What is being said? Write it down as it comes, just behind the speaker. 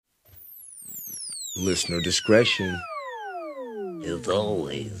Listener discretion is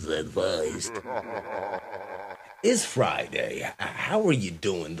always advised. It's Friday. How are you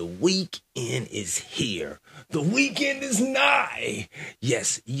doing? The weekend is here. The weekend is nigh.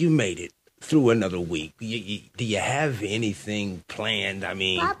 Yes, you made it through another week. Do you have anything planned? I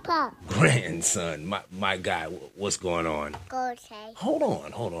mean, Papa. Grandson, my guy, what's going on? Okay. Hold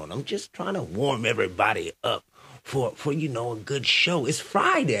on. I'm just trying to warm everybody up for a good show. It's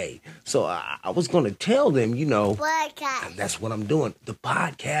Friday. So I was going to tell them, Podcast. that's what I'm doing. The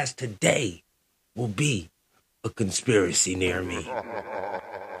podcast today will be a conspiracy near me.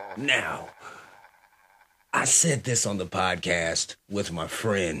 Now, I said this on the podcast with my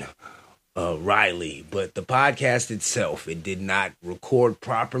friend Riley, but the podcast itself, it did not record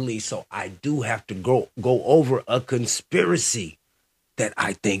properly, so I do have to go over a conspiracy that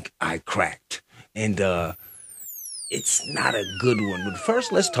I think I cracked. And it's not a good one, but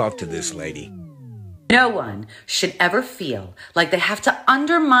first let's talk to this lady. No one should ever feel like they have to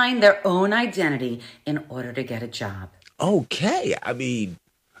undermine their own identity in order to get a job. Okay, I mean,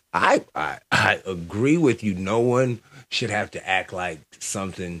 I agree with you. No one should have to act like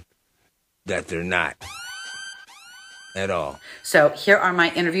something that they're not at all. So here are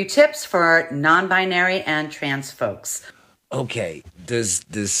my interview tips for non-binary and trans folks. Okay, does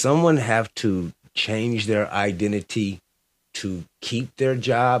someone have to change their identity to keep their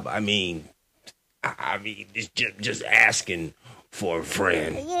job? I mean, it's just asking for a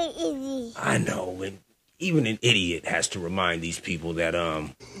friend. I know, and even an idiot has to remind these people that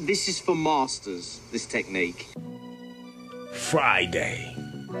This is for masters, this technique. Friday.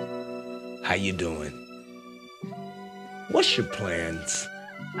 How you doing? What's your plans?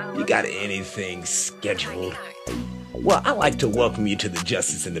 You got anything scheduled? Well, I'd like to welcome you to the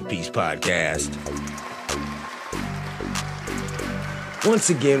Justice and the Peace podcast.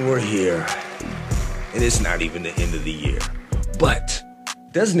 Once again, we're here, and it's not even the end of the year. But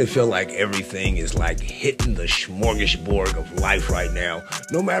doesn't it feel like everything is like hitting the smorgasbord of life right now?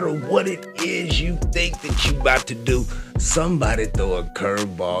 No matter what it is you think that you about to do, somebody throw a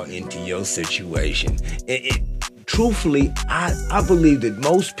curveball into your situation. Truthfully, I believe that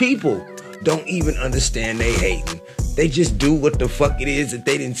most people don't even understand they hating. They just do what the fuck it is that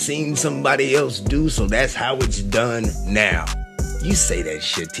they didn't seen somebody else do, so that's how it's done now. You say that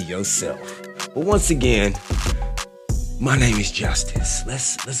shit to yourself. But once again, my name is Justice.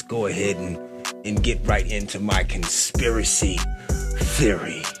 Let's go ahead and get right into my conspiracy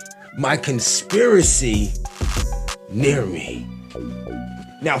theory. My conspiracy near me.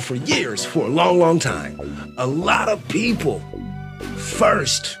 Now, for years, for a long time, a lot of people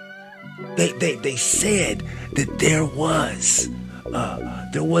first they said that there was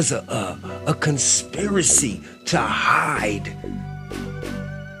a conspiracy to hide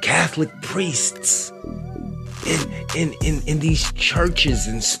Catholic priests in these churches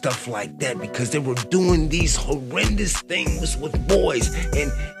and stuff like that, because they were doing these horrendous things with boys,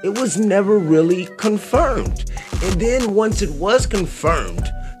 and it was never really confirmed. And then once it was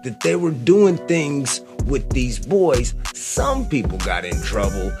confirmed that they were doing things with these boys, some people got in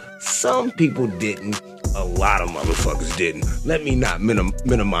trouble, some people didn't. A lot of motherfuckers didn't. Let me not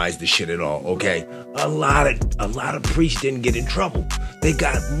minimize the shit at all, okay? A lot of priests didn't get in trouble. They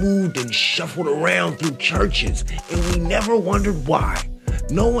got moved and shuffled around through churches, and we never wondered why.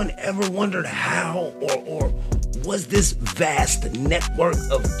 No one ever wondered how or was this vast network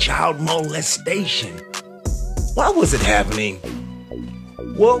of child molestation. Why was it happening?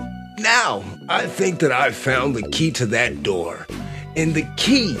 Well, now I think that I found the key to that door, and the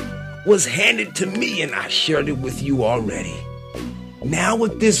key was handed to me, and I shared it with you already. Now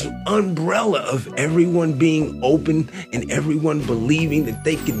with this umbrella of everyone being open and everyone believing that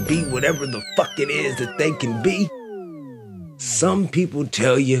they can be whatever the fuck it is that they can be, some people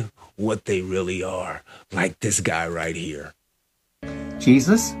tell you what they really are, like this guy right here.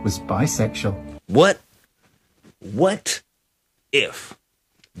 Jesus was bisexual. What if?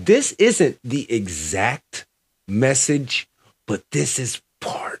 This isn't the exact message, but this is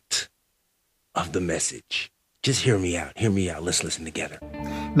part of the message. Just hear me out. Let's listen together.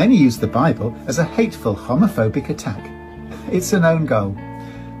 Many use the Bible as a hateful, homophobic attack. It's a known goal.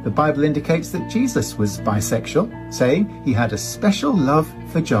 The Bible indicates that Jesus was bisexual, saying he had a special love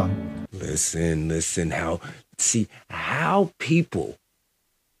for John. Listen, how people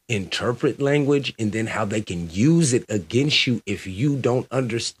interpret language, and then how they can use it against you if you don't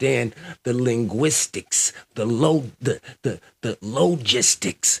understand the linguistics, the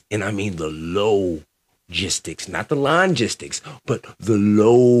logistics, and I mean the logistics, not the logistics, but the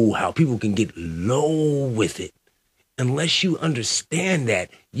low, how people can get low with it unless you understand that,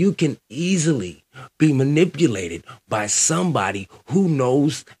 you can easily be manipulated by somebody who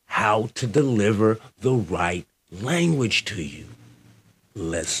knows how to deliver the right language to you.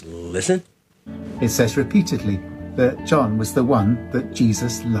 Let's listen. It says repeatedly that John was the one that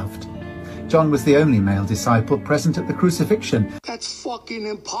Jesus loved. John was the only male disciple present at the crucifixion. That's fucking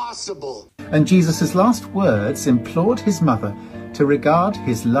impossible. And Jesus' last words implored his mother to regard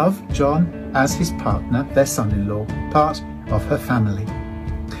his love, John, as his partner, their son-in-law, part of her family.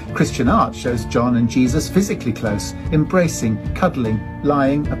 Christian art shows John and Jesus physically close, embracing, cuddling,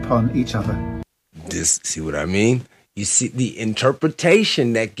 lying upon each other. See what I mean? You see the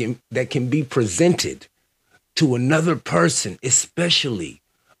interpretation that can be presented to another person, especially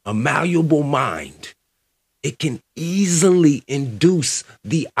a malleable mind. It can easily induce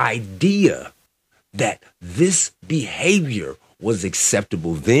the idea that this behavior was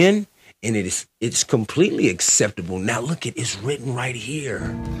acceptable then, and it's completely acceptable now. Look, it's written right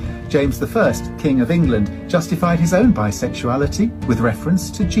here. James I, King of England, justified his own bisexuality with reference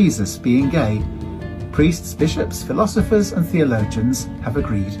to Jesus being gay. Priests, bishops, philosophers, and theologians have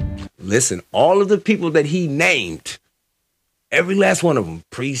agreed. Listen, all of the people that he named, every last one of them,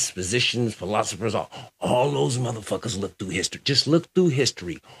 priests, physicians, philosophers, all those motherfuckers look through history. Just look through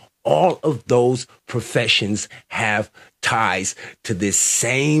history. All of those professions have ties to this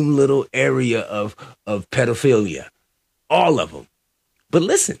same little area of pedophilia. All of them. But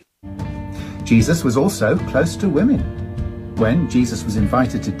listen. Jesus was also close to women. When Jesus was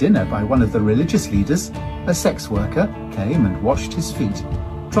invited to dinner by one of the religious leaders, a sex worker came and washed his feet,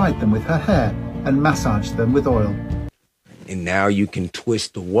 dried them with her hair, and massaged them with oil. And now you can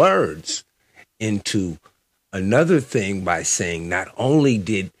twist the words into another thing by saying not only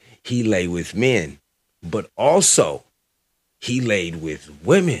did he lay with men, but also he laid with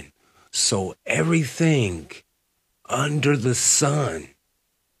women. So everything under the sun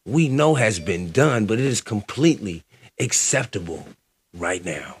we know has been done, but it is completely acceptable right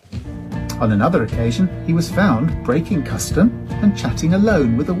now. On another occasion, he was found breaking custom and chatting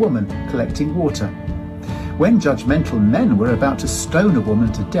alone with a woman collecting water. When judgmental men were about to stone a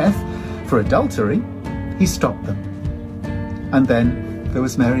woman to death for adultery, he stopped them. And then there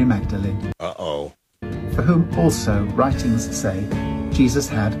was Mary Magdalene. Uh-oh. For whom also writings say Jesus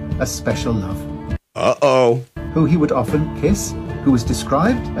had a special love. Uh-oh. Who he would often kiss, who was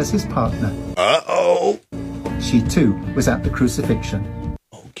described as his partner. Uh-oh. She too was at the crucifixion.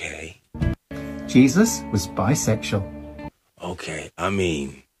 Okay. Jesus was bisexual. Okay, I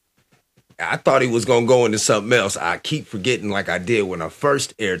mean, I thought he was going to go into something else. I keep forgetting, like I did when I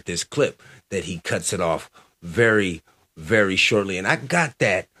first aired this clip, that he cuts it off very, very shortly. And I got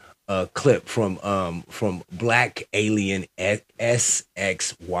that clip from Black Alien SXYZ.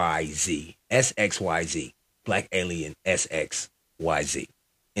 SXYZ. Black Alien SXYZ.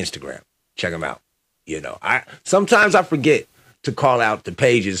 Instagram. Check him out. You know, sometimes I forget to call out the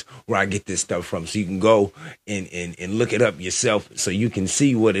pages where I get this stuff from, so you can go and look it up yourself so you can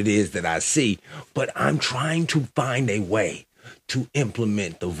see what it is that I see. But I'm trying to find a way to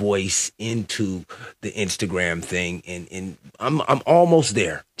implement the voice into the Instagram thing, and I'm almost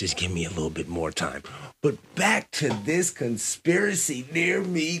there. Just give me a little bit more time. But back to this conspiracy near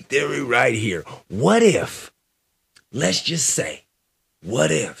me theory right here. What if, let's just say,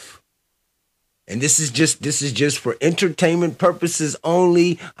 what if, and this is just for entertainment purposes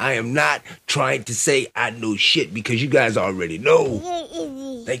only. I am not trying to say I know shit, because you guys already know.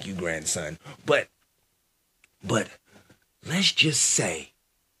 Thank you, grandson. But let's just say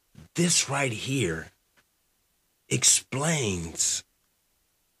this right here explains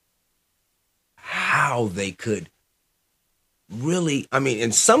how they could really, I mean,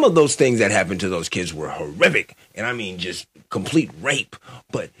 and some of those things that happened to those kids were horrific, and I mean just complete rape.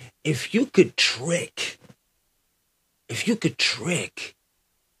 But if you could trick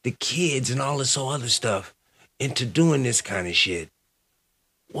the kids and all this other stuff into doing this kind of shit,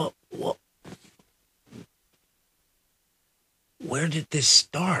 what, where did this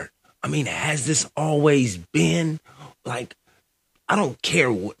start? I mean, has this always been like, I don't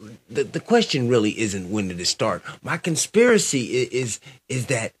care. The question really isn't when did it start. My conspiracy is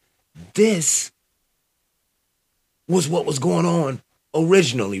that this was what was going on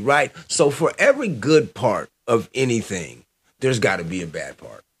originally, right? So for every good part of anything, there's got to be a bad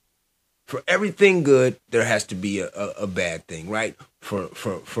part. For everything good, there has to be a bad thing, right? For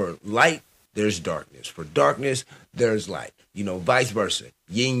light, there's darkness. For darkness, there's light. You know, vice versa,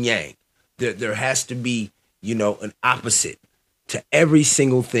 yin yang. There has to be, you know, an opposite to every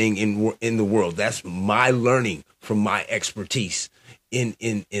single thing in the world. That's my learning from my expertise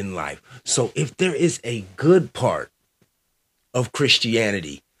in life. So if there is a good part of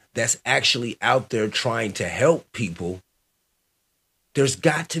Christianity that's actually out there trying to help people, there's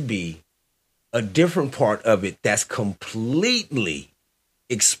got to be a different part of it that's completely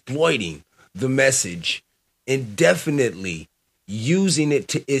exploiting the message and definitely using it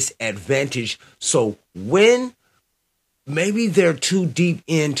to its advantage. So when maybe they're too deep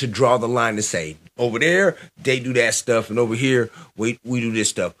in to draw the line to say, over there, they do that stuff, and over here, we do this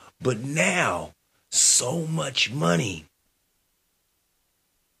stuff. But now, so much money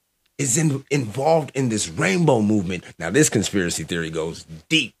is involved in this rainbow movement. Now, this conspiracy theory goes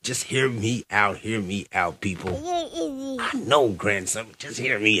deep. Just hear me out, people. I know, grandson, just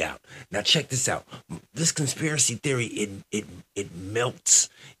hear me out. Now, check this out. This conspiracy theory, it melts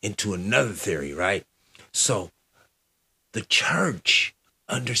into another theory, right? So, the church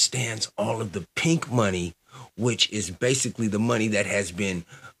understands all of the pink money, which is basically the money that has been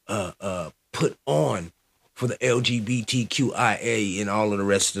put on for the LGBTQIA and all of the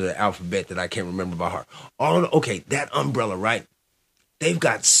rest of the alphabet that I can't remember by heart. That umbrella, right? They've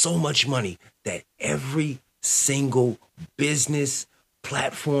got so much money that every single business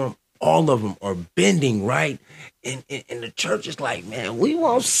platform, all of them are bending, right? And the church is like, man, we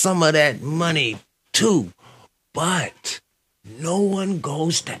want some of that money too. But no one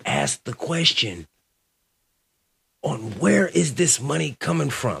goes to ask the question on where is this money coming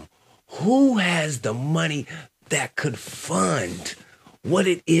from? Who has the money that could fund what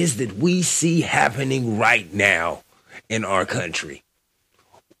it is that we see happening right now in our country?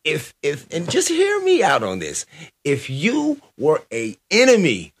 And just hear me out on this. If you were an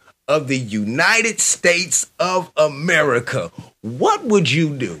enemy of the United States of America, what would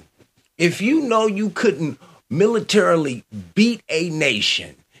you do? If you know you couldn't militarily beat a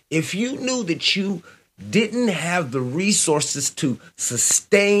nation, if you knew that you didn't have the resources to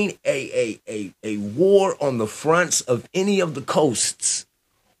sustain a war on the fronts of any of the coasts,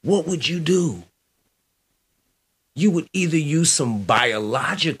 what would you do? You would either use some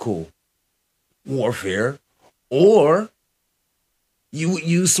biological warfare or you would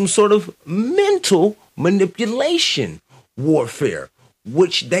use some sort of mental manipulation warfare,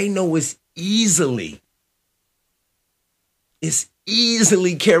 which they know is easily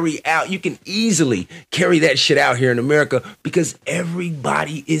carry out. You can easily carry that shit out here in America because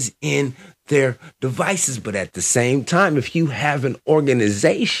everybody is in their devices. But at the same time, if you have an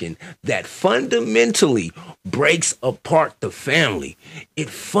organization that fundamentally breaks apart the family, it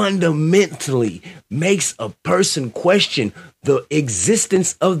fundamentally makes a person question the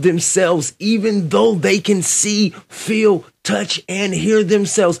existence of themselves, even though they can see, feel, touch, and hear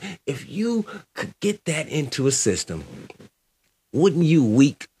themselves. If you could get that into a system, wouldn't you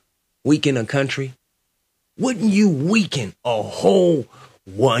weaken a country? Wouldn't you weaken a whole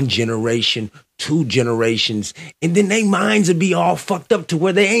one generation, 2 generations, and then their minds would be all fucked up to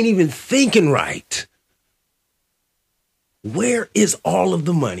where they ain't even thinking right? Where is all of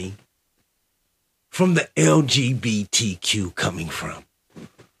the money from the LGBTQ coming from?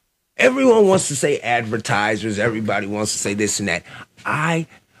 Everyone wants to say advertisers. Everybody wants to say this and that.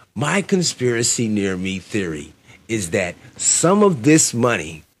 My conspiracy near me theory is that some of this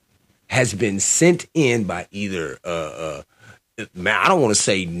money has been sent in by either, man, I don't want to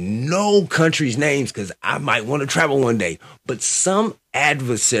say no country's names because I might want to travel one day, but some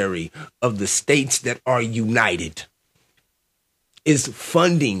adversary of the states that are united is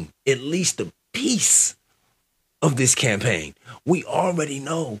funding at least a piece of this campaign. We already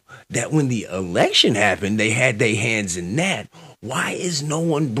know that when the election happened, they had their hands in that. Why is no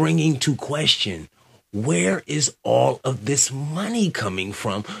one bringing to question where is all of this money coming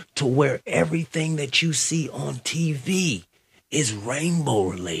from to where everything that you see on TV is rainbow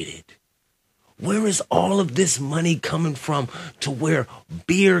related? Where is all of this money coming from to where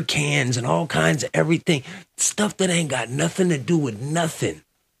beer cans and all kinds of everything, stuff that ain't got nothing to do with nothing,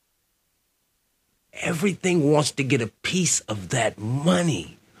 everything wants to get a piece of that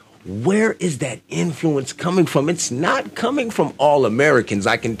money? Where is that influence coming from? It's not coming from all Americans,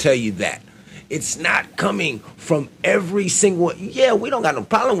 I can tell you that. It's not coming from every single one. Yeah, we don't got no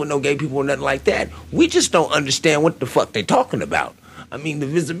problem with no gay people or nothing like that. We just don't understand what the fuck they talking about. I mean, the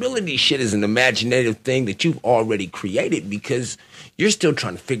visibility shit is an imaginative thing that you've already created because you're still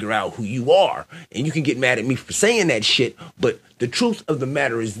trying to figure out who you are. And you can get mad at me for saying that shit, but the truth of the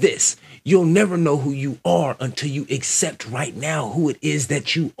matter is this. You'll never know who you are until you accept right now who it is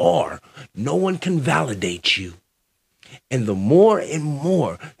that you are. No one can validate you. And the more and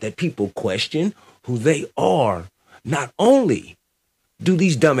more that people question who they are, not only do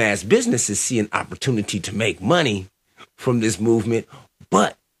these dumbass businesses see an opportunity to make money from this movement,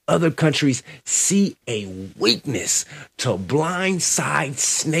 but other countries see a weakness to blindside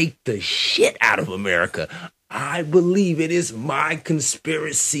snake the shit out of America. I believe it is my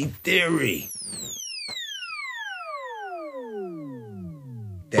conspiracy theory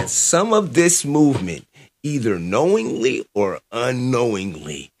that some of this movement, either knowingly or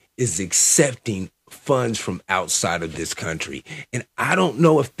unknowingly, is accepting funds from outside of this country. And I don't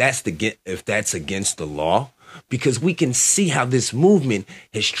know if that's against the law, because we can see how this movement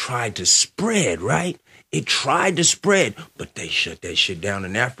has tried to spread, right? It tried to spread, but they shut that shit down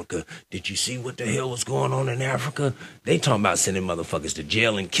in Africa. Did you see what the hell was going on in Africa? They talking about sending motherfuckers to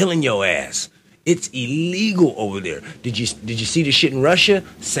jail and killing your ass. It's illegal over there. Did you see the shit in Russia?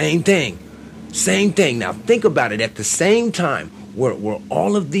 Same thing. Same thing. Now think about it. At the same time where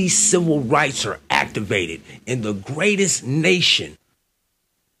all of these civil rights are activated in the greatest nation,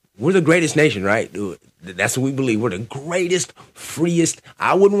 we're the greatest nation, right? That's what we believe. We're the greatest, freest.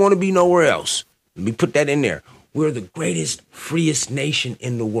 I wouldn't want to be nowhere else. Let me put that in there. We're the greatest, freest nation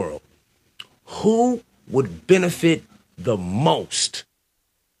in the world. Who would benefit the most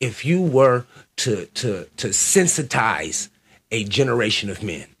if you were to sensitize a generation of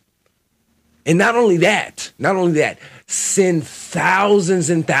men? And not only that, send thousands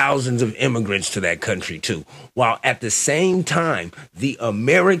and thousands of immigrants to that country too, while at the same time, the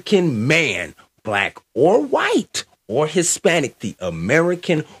American man, black or white or Hispanic, the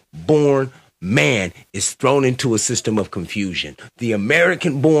American-born man is thrown into a system of confusion. The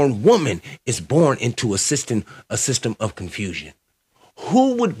American-born woman is born into a system of confusion.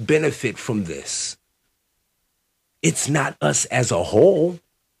 Who would benefit from this? It's not us as a whole.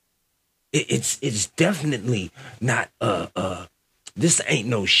 It's definitely not this ain't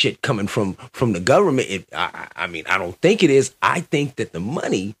no shit coming from the government. I mean, I don't think it is. I think that the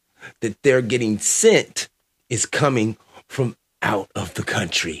money that they're getting sent is coming from out of the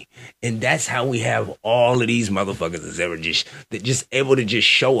country. And that's how we have all of these motherfuckers that just able to just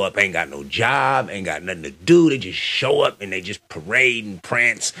show up, ain't got no job, ain't got nothing to do. They just show up and they just parade and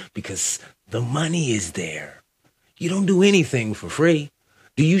prance because the money is there. You don't do anything for free.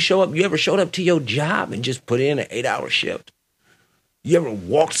 Do you show up? You ever showed up to your job and just put in an 8-hour shift? You ever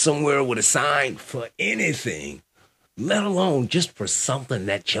walked somewhere with a sign for anything, let alone just for something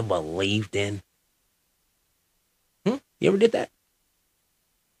that you believed in? You ever did that?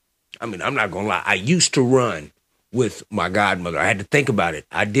 I mean, I'm not going to lie. I used to run with my godmother. I had to think about it.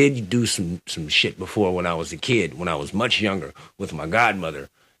 I did do some shit before when I was a kid, when I was much younger, with my godmother.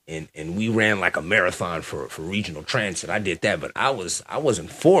 And we ran like a marathon for regional transit. I did that, but I wasn't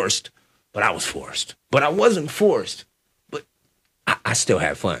forced, but I was forced. But I wasn't forced, but I still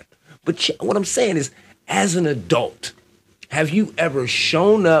had fun. But what I'm saying is, as an adult, have you ever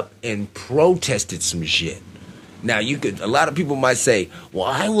shown up and protested some shit? Now, a lot of people might say, well,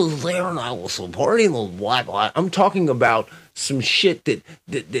 I was there and I was supporting the black lives. I'm talking about some shit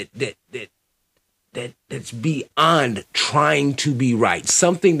that's beyond trying to be right.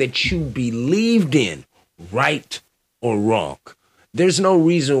 Something that you believed in, right or wrong. There's no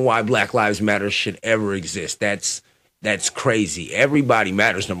reason why Black Lives Matter should ever exist. That's crazy. Everybody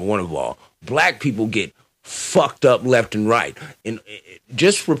matters, number one of all. Black people get fucked up left and right. And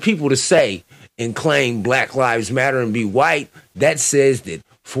just for people to say and claim Black Lives Matter and be white, that says that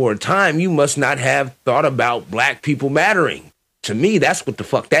for a time you must not have thought about black people mattering. To me, that's what the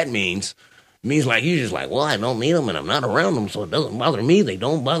fuck that means. It means like you're just like, well, I don't need them and I'm not around them, so it doesn't bother me. They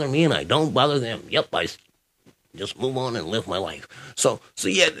don't bother me and I don't bother them. Yep, I just move on and live my life. So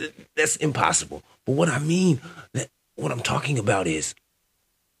yeah, that's impossible. But what I'm talking about is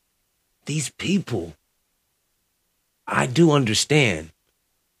these people, I do understand,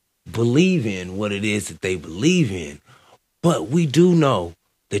 believe in what it is that they believe in, but we do know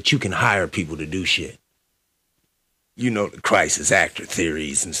that you can hire people to do shit. You know, the crisis actor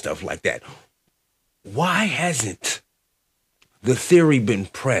theories and stuff like that. Why hasn't the theory been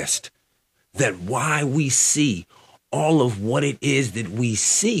pressed that why we see all of what it is that we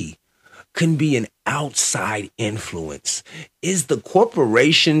see can be an outside influence? Is the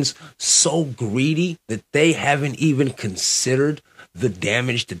corporations so greedy that they haven't even considered the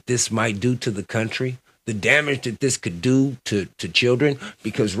damage that this might do to the country? The damage that this could do to children?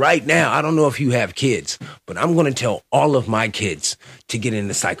 Because right now, I don't know if you have kids, but I'm going to tell all of my kids to get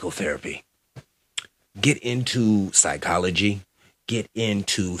into psychotherapy. Get into psychology. Get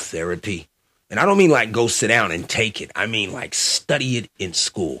into therapy. And I don't mean like go sit down and take it. I mean like study it in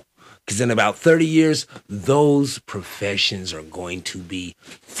school. Because in about 30 years, those professions are going to be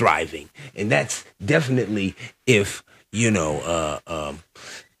thriving. And that's definitely if,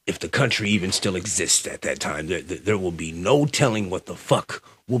 if the country even still exists at that time. There will be no telling what the fuck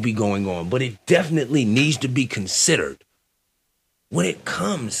will be going on. But it definitely needs to be considered when it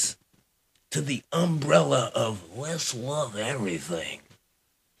comes to the umbrella of let's love everything.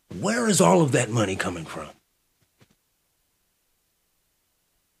 Where is all of that money coming from?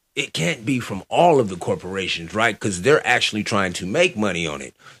 It can't be from all of the corporations, right? Because they're actually trying to make money on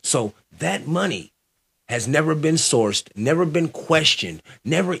it. So that money has never been sourced, never been questioned,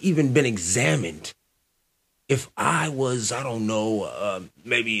 never even been examined. If I was, I don't know,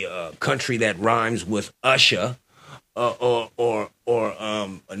 maybe a country that rhymes with Usher, or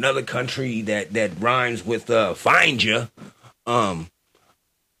another country that rhymes with Find Ya,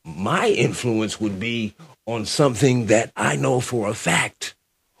 my influence would be on something that I know for a fact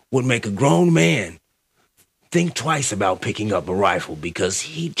would make a grown man think twice about picking up a rifle because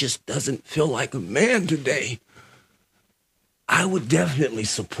he just doesn't feel like a man today. I would definitely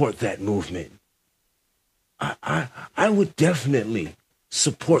support that movement. I would definitely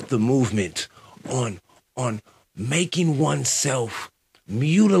support the movement on making oneself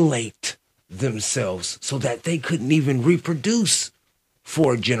mutilate themselves so that they couldn't even reproduce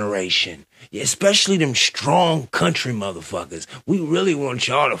for a generation. Especially them strong country motherfuckers. We really want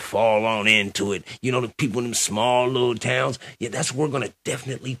y'all to fall on into it. You know, the people in them small little towns. Yeah, that's where we're going to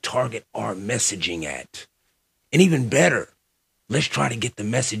definitely target our messaging at. And even better, let's try to get the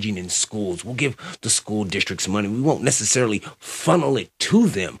messaging in schools. We'll give the school districts money. We won't necessarily funnel it to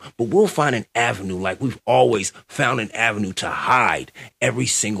them, but we'll find an avenue like we've always found an avenue to hide every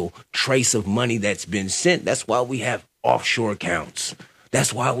single trace of money that's been sent. That's why we have offshore accounts.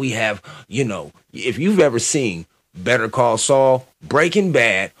 That's why we have, you know, if you've ever seen Better Call Saul, Breaking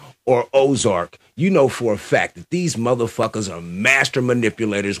Bad, or Ozark, you know for a fact that these motherfuckers are master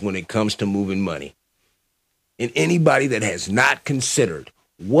manipulators when it comes to moving money. And anybody that has not considered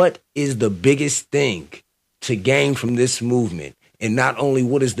what is the biggest thing to gain from this movement, and not only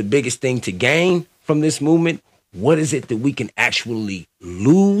what is the biggest thing to gain from this movement, what is it that we can actually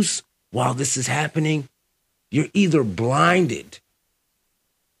lose while this is happening? You're either blinded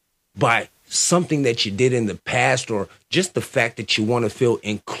by something that you did in the past or just the fact that you want to feel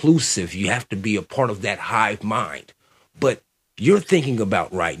inclusive. You have to be a part of that hive mind. But you're thinking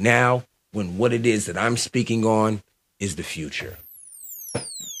about right now when what it is that I'm speaking on is the future.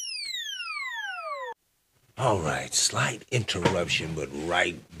 All right, slight interruption, but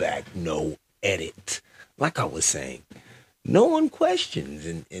right back, no edit. Like I was saying, no one questions,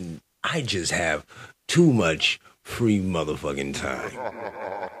 and I just have too much free motherfucking time.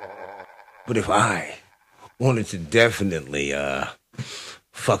 But if I wanted to definitely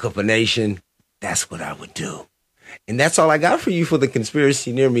fuck up a nation, that's what I would do. And that's all I got for you for the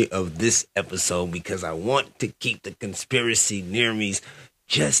Conspiracy Near Me of this episode, because I want to keep the Conspiracy Near Me's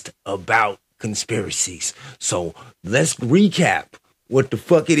just about conspiracies. So let's recap what the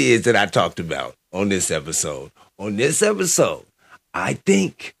fuck it is that I talked about on this episode. On this episode, I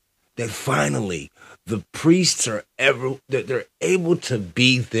think that finally the priests are they're able to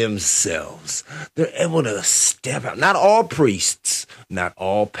be themselves. They're able to step out. Not all priests, not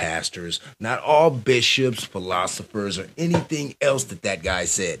all pastors, not all bishops, philosophers, or anything else that guy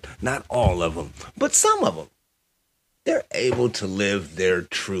said. Not all of them, but some of them. They're able to live their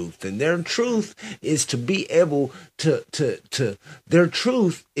truth, and their truth is to be able their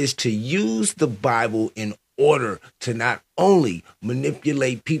truth is to use the Bible in order to not only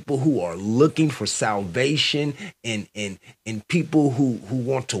manipulate people who are looking for salvation and people who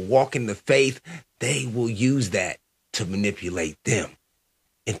want to walk in the faith. They will use that to manipulate them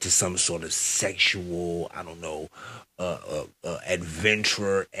into some sort of sexual, I don't know,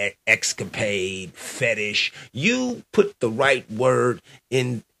 adventurer, escapade, fetish. You put the right word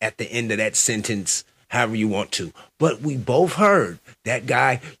in at the end of that sentence, however you want to. But we both heard that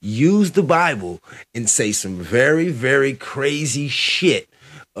guy use the Bible and say some very, very crazy shit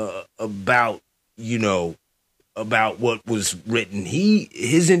about what was written.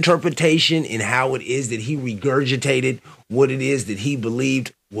 His interpretation and how it is that he regurgitated what it is that he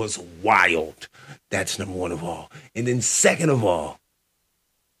believed was wild. That's number one of all. And then second of all,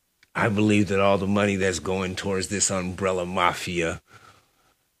 I believe that all the money that's going towards this umbrella mafia,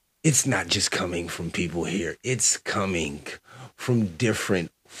 it's not just coming from people here. It's coming from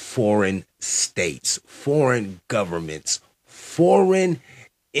different foreign states, foreign governments, foreign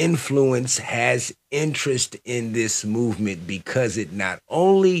influence has interest in this movement because it not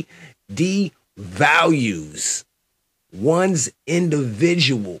only devalues one's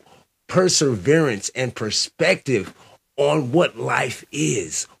individual perseverance and perspective on what life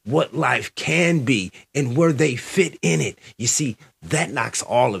is, what life can be, and where they fit in it. You see, that knocks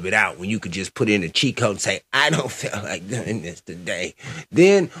all of it out when you could just put in a cheat code and say, I don't feel like doing this today.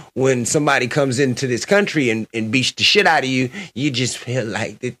 Then when somebody comes into this country and beats the shit out of you, you just feel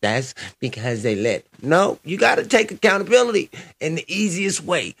like that's because they let. No, you got to take accountability. And the easiest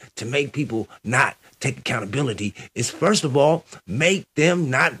way to make people not take accountability is, first of all, make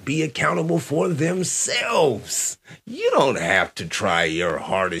them not be accountable for themselves. You don't have to try your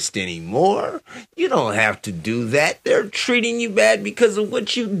hardest anymore. You don't have to do that. They're treating you bad because of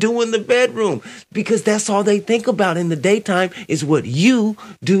what you do in the bedroom, because that's all they think about in the daytime is what you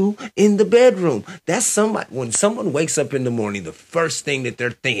do in the bedroom. That's somebody. When someone wakes up in the morning, the first thing that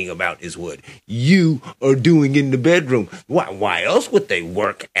they're thinking about is what you are doing in the bedroom. Why else would they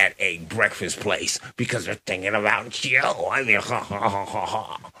work at a breakfast place? Because they're thinking about you. I mean, ha, ha, ha, ha,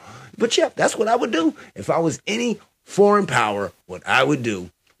 ha. But yeah, that's what I would do. If I was any foreign power, what I would do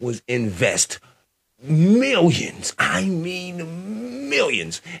was invest millions. I mean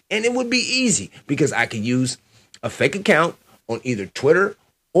millions. And it would be easy because I could use a fake account on either Twitter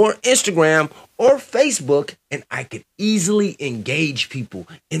or Instagram or Facebook, and I could easily engage people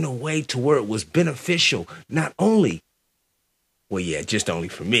in a way to where it was beneficial, not only, well, yeah, just only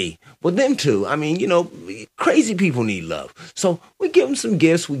for me, but them too. I mean, you know, crazy people need love. So we give them some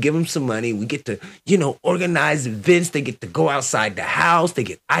gifts. We give them some money. We get to, you know, organize events. They get to go outside the house. They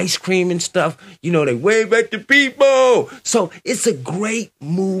get ice cream and stuff. You know, they wave at the people. So it's a great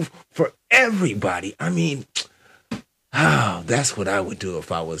move for everybody. I mean, that's what I would do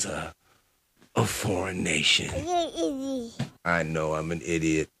if I was a foreign nation. I know I'm an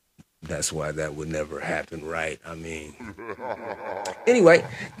idiot. That's why that would never happen, right? I mean, anyway,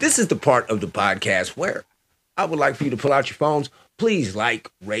 this is the part of the podcast where I would like for you to pull out your phones. Please like,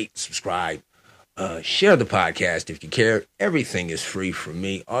 rate, subscribe, share the podcast if you care. Everything is free for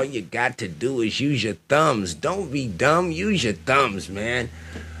me. All you got to do is use your thumbs. Don't be dumb. Use your thumbs, man.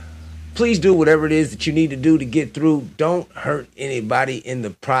 Please do whatever it is that you need to do to get through. Don't hurt anybody in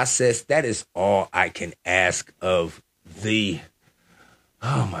the process. That is all I can ask of thee.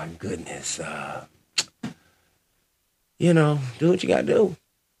 Oh, my goodness. You know, do what you got to do.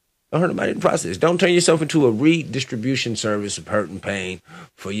 Don't hurt anybody in the process. Don't turn yourself into a redistribution service of hurt and pain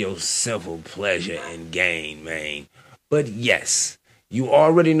for your simple pleasure and gain, man. But yes, you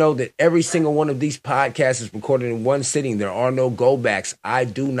already know that every single one of these podcasts is recorded in one sitting. There are no go backs. I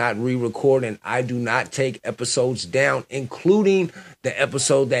do not re-record, and I do not take episodes down, including the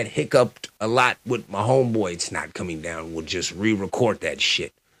episode that hiccuped a lot with my homeboy. It's not coming down. We'll just re-record that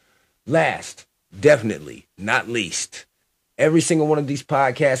shit. Last, definitely not least, every single one of these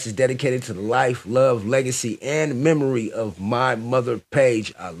podcasts is dedicated to the life, love, legacy, and memory of my mother,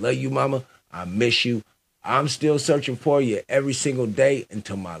 Paige. I love you, mama. I miss you. I'm still searching for you every single day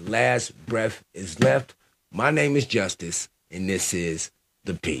until my last breath is left. My name is Justice, and this is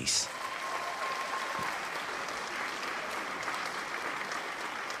The Peace.